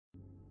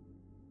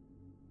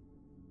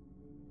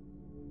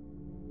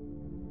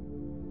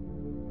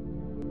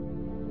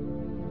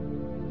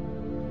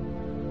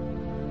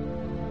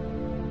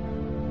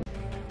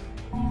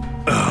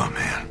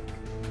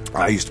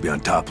I used to be on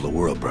top of the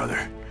world,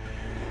 brother.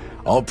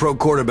 All-pro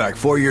quarterback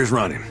 4 years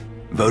running.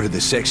 Voted the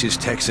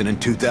sexiest Texan in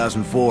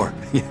 2004.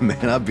 Yeah,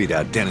 man, I beat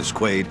out Dennis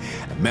Quaid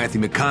and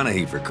Matthew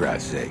McConaughey, for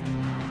Christ's sake.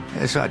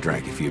 Yes, I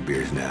drank a few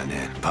beers now and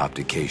then, popped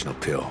the occasional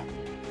pill.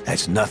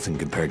 That's nothing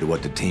compared to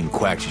what the team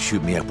quacks would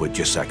shoot me up with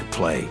just so I could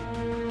play.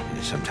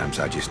 And sometimes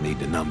I just need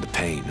to numb the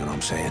pain, you know what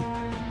I'm saying?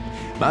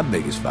 My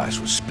biggest vice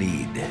was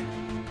speed.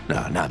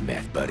 No, not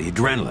meth, buddy,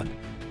 adrenaline.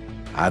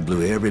 I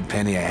blew every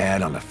penny I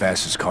had on the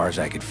fastest cars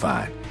I could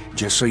find.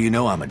 Just so you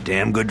know, I'm a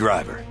damn good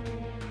driver.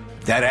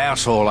 If that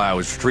asshole I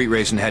was street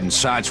racing hadn't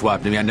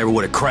sideswiped me, I never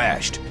would have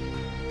crashed.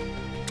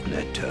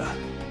 That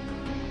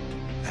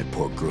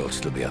poor girl would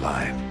still be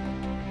alive.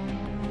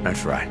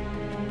 That's right.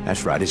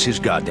 That's right, it's his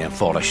goddamn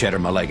fault I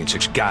shattered my leg in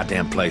 6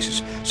 goddamn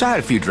places. So I had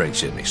a few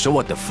drinks in me, so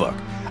what the fuck?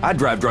 I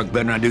drive drunk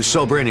better than I do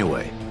sober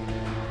anyway.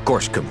 Of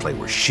course, couldn't play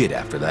worth shit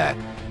after that.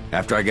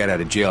 After I got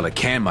out of jail, they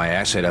canned my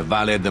ass, said I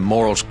violated the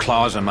morals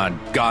clause in my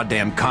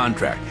goddamn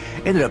contract.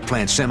 Ended up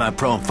playing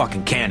semi-pro in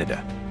fucking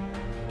Canada.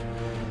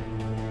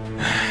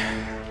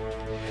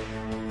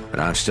 But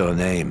I'm still a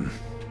name.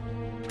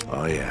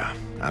 Oh yeah,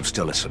 I'm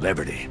still a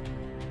celebrity.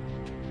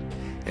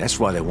 That's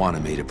why they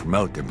wanted me to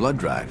promote their blood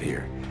drive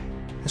here.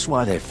 That's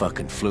why they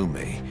fucking flew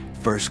me,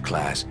 first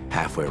class,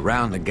 halfway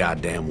around the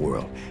goddamn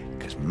world.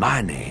 Because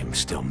my name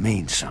still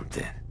means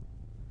something.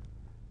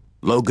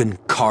 Logan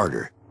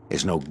Carter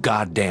is no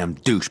goddamn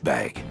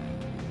douchebag.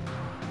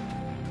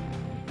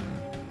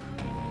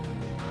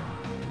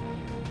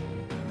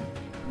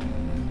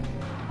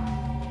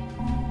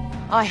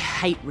 I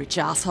hate rich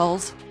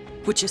assholes.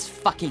 Which is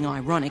fucking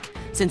ironic,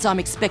 since I'm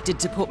expected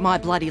to put my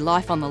bloody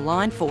life on the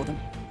line for them.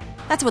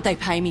 That's what they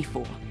pay me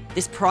for,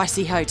 this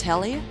pricey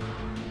hotel here.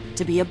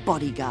 To be a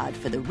bodyguard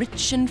for the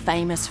rich and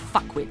famous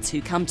fuckwits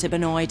who come to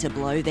Benoi to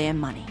blow their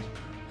money.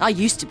 I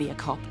used to be a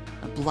cop,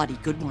 a bloody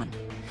good one.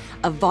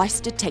 A vice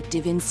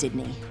detective in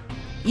Sydney.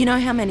 You know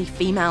how many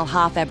female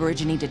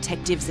half-Aborigine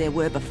detectives there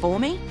were before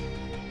me?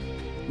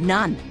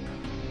 None.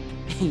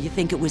 You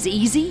think it was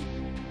easy?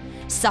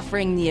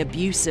 Suffering the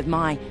abuse of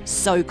my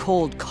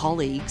so-called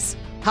colleagues.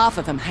 Half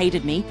of them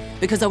hated me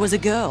because I was a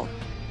girl,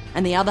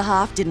 and the other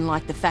half didn't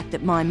like the fact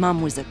that my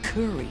mum was a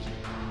Koori.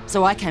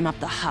 So I came up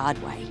the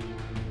hard way.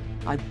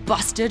 I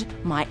busted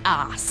my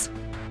ass.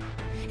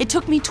 It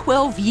took me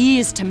 12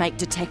 years to make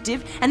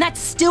detective, and that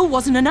still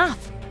wasn't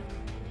enough.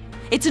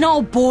 It's an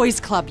old boys'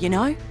 club, you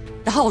know?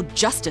 The whole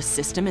justice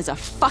system is a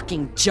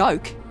fucking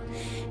joke.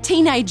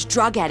 Teenage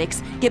drug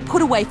addicts get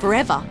put away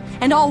forever,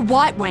 and old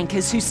white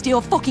wankers who steal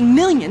fucking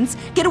millions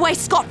get away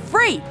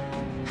scot-free.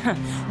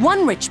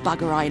 One rich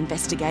bugger I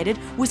investigated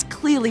was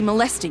clearly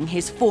molesting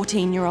his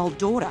 14-year-old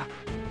daughter.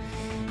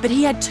 But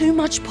he had too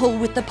much pull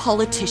with the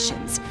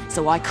politicians,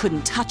 so I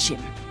couldn't touch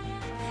him.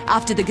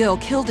 After the girl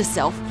killed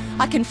herself,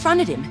 I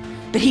confronted him,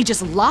 but he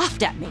just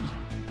laughed at me.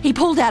 He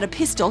pulled out a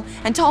pistol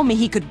and told me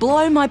he could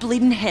blow my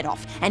bleeding head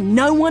off and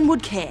no one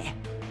would care.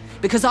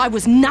 Because I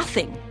was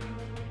nothing.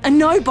 A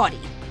nobody.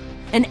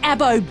 An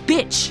abo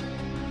bitch.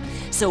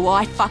 So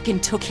I fucking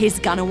took his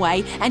gun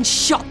away and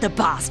shot the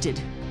bastard.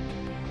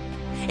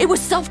 It was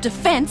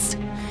self-defense,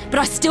 but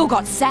I still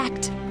got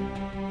sacked.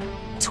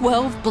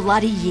 12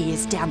 bloody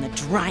years down the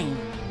drain.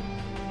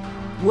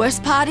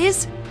 Worst part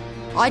is,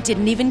 I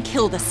didn't even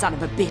kill the son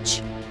of a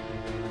bitch.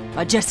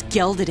 I just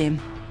gelded him.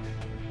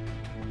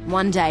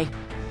 One day,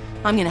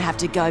 I'm gonna have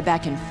to go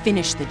back and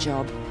finish the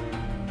job.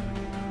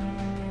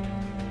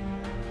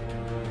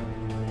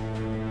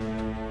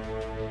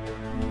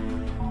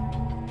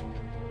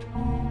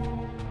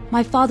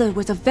 My father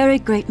was a very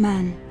great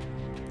man,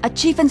 a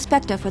chief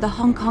inspector for the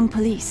Hong Kong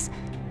police.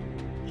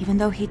 Even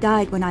though he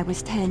died when I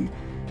was 10,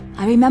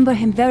 I remember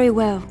him very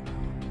well.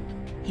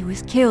 He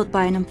was killed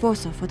by an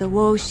enforcer for the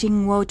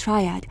Wo-Shing-Wo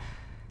triad,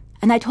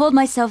 and I told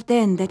myself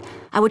then that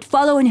I would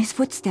follow in his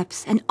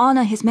footsteps and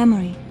honor his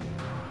memory.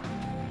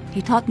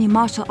 He taught me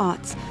martial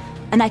arts,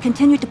 and I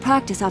continued to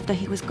practice after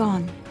he was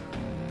gone.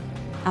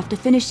 After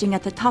finishing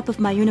at the top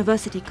of my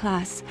university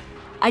class,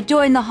 I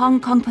joined the Hong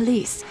Kong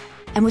police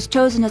and was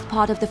chosen as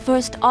part of the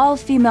first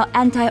all-female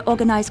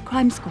anti-organized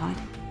crime squad.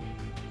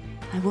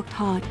 I worked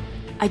hard.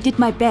 I did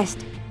my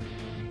best.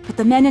 But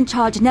the men in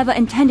charge never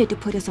intended to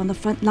put us on the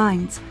front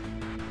lines.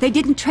 They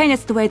didn't train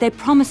us the way they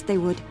promised they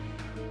would.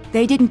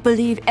 They didn't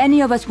believe any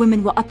of us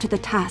women were up to the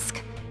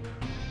task.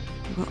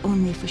 They were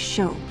only for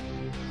show.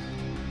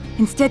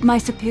 Instead, my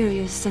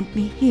superiors sent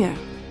me here,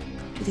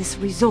 to this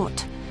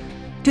resort,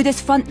 to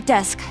this front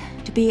desk,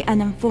 to be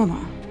an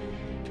informer,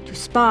 to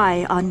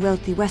spy on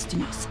wealthy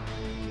Westerners.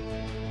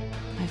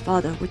 My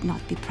father would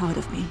not be proud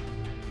of me.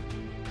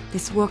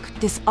 This work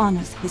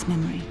dishonors his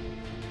memory.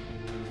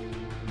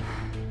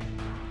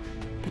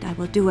 But I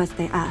will do as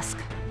they ask,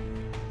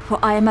 for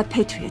I am a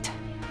patriot.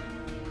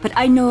 But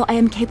I know I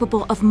am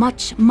capable of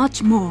much,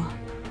 much more.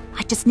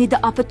 I just need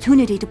the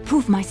opportunity to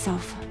prove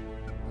myself.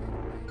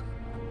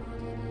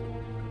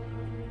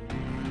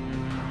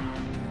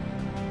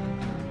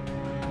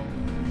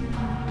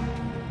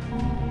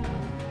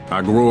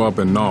 I grew up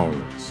in New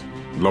Orleans,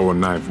 lower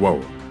Ninth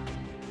Ward.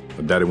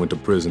 My daddy went to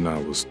prison when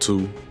I was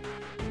 2.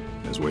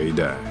 That's where he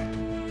died.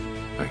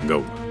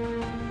 Angola.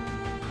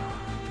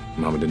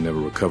 Mama didn't never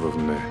recover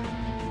from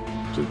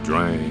that. Just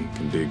drank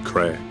and did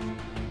crack.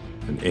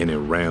 And any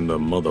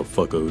random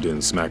motherfucker who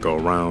didn't smack her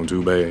around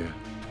too bad.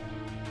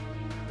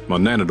 My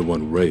nana the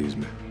one who raised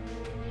me.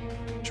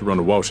 She run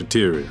a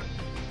washateria.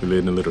 We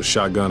lived in a little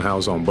shotgun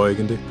house on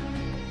Burgundy.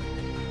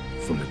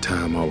 From the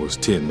time I was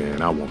 10,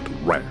 man, I wanted to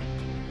rap.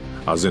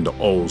 I was into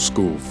old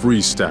school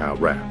freestyle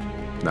rap.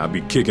 And I'd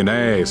be kicking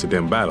ass at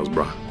them battles,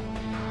 bro.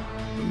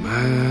 But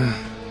man,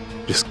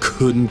 just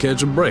couldn't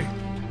catch a break.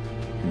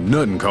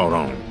 Nothing caught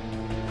on.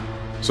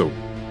 So,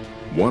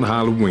 one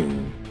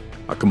Halloween,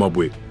 I come up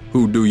with,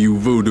 "Who do you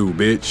voodoo,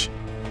 bitch?"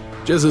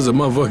 Just as a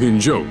motherfucking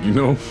joke, you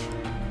know?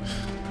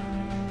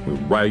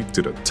 Went right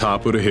to the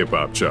top of the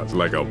hip-hop charts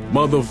like a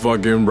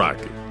motherfucking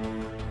rocket.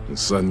 And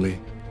suddenly,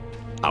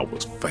 I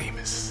was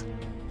famous.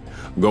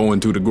 Going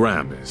to the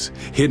Grammys,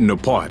 hitting the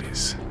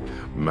parties.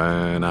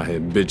 Man, I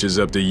had bitches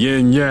up to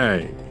yin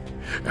yang.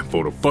 And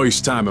for the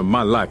first time in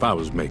my life, I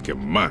was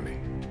making money.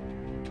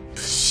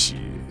 Shit.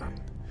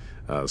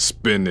 I was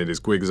spending it as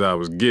quick as I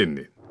was getting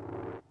it.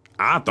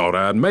 I thought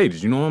I'd made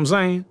it, you know what I'm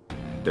saying?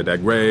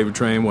 That gravy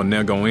train wasn't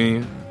never gonna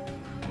end.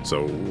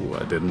 So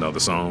I did another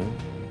song,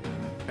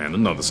 and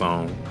another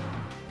song,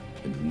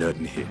 and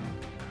nothing hit.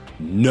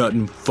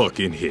 Nothing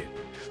fucking hit.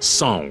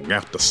 Song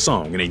after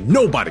song, and ain't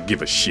nobody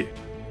give a shit.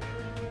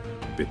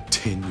 Been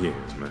 10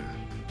 years, man.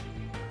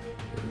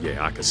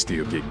 Yeah, I can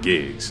still get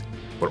gigs,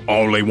 but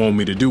all they want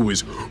me to do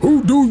is,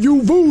 "Who do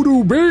you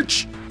voodoo,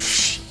 bitch?"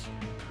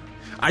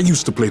 I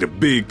used to play the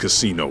big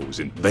casinos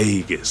in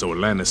Vegas or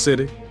Atlantic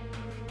City.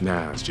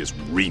 Now it's just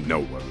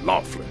Reno or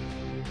Laughlin.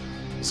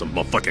 Some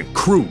motherfucking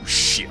cruise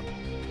ship.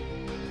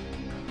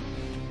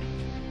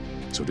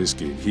 So this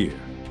gig here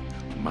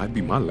might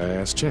be my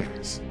last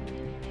chance.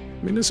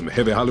 I mean, there's some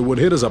heavy Hollywood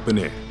hitters up in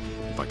there.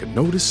 If I could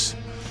notice,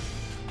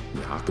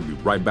 yeah, I could be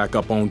right back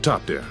up on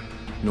top there.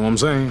 You know what I'm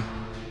saying?